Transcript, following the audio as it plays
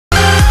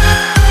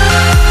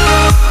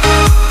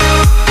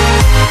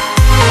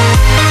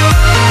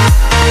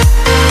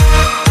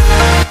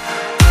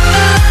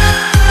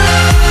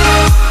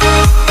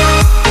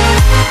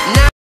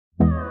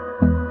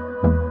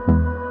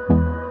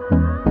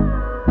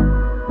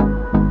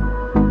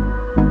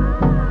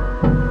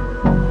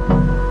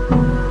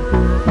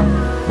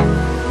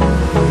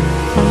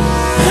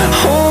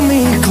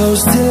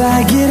close till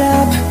I get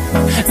up.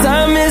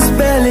 Time is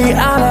barely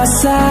on our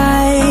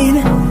side.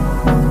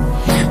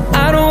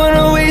 I don't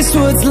wanna waste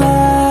what's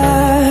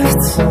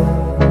left.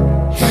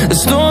 The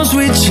storms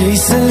we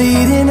chase are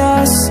leading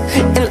us,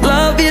 and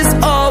love is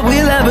all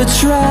we'll ever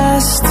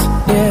trust.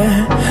 Yeah,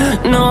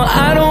 no,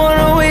 I don't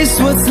wanna waste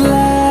what's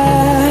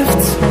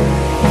left.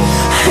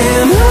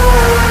 And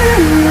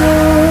on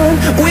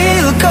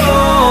we'll go,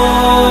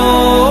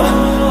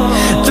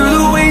 through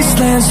the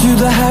wastelands, through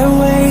the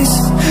highways,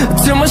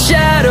 till my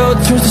shadow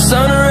turns to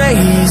sun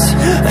rays.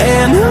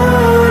 And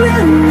on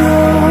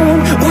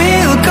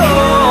we'll go,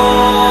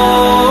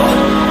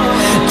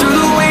 through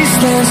the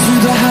wastelands,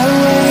 through the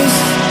highways,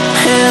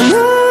 and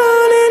on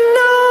we'll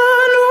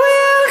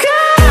go.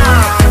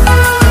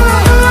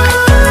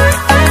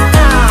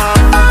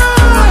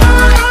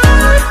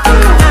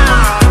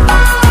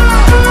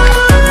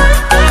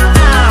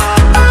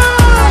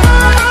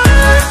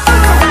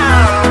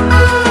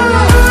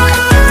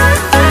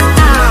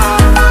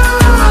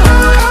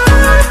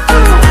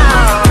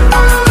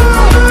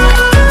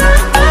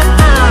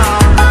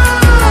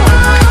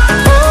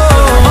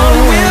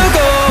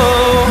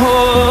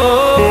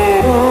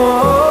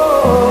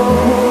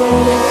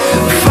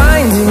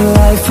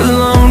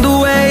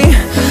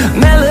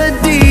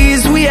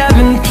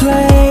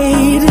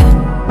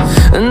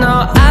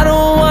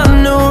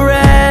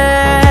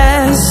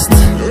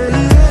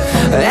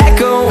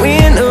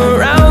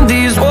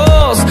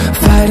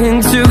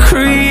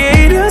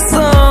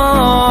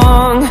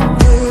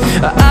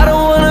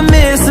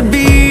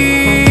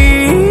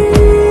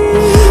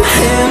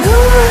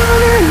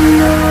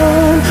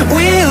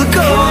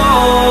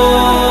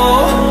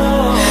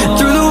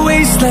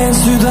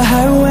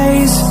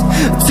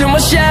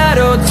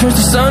 Turns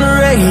to sun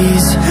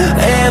rays,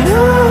 and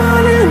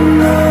on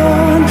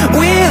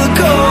we'll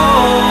go,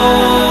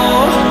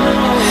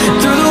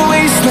 through the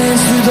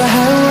wastelands, through the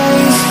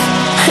highways,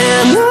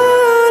 and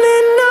on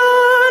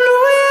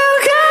we'll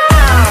go.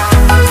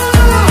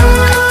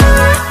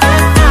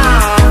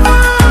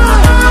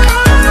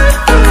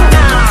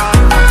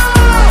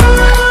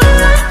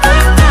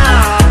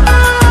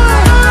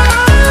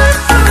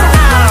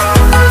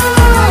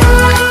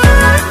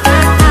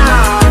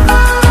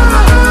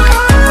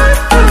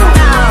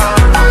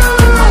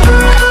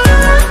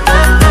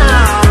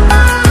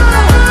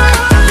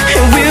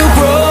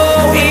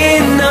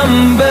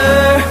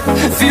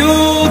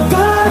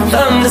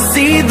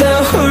 See the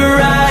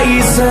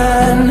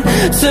horizon,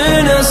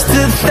 turn us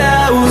to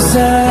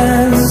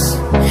thousands,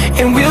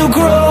 and we'll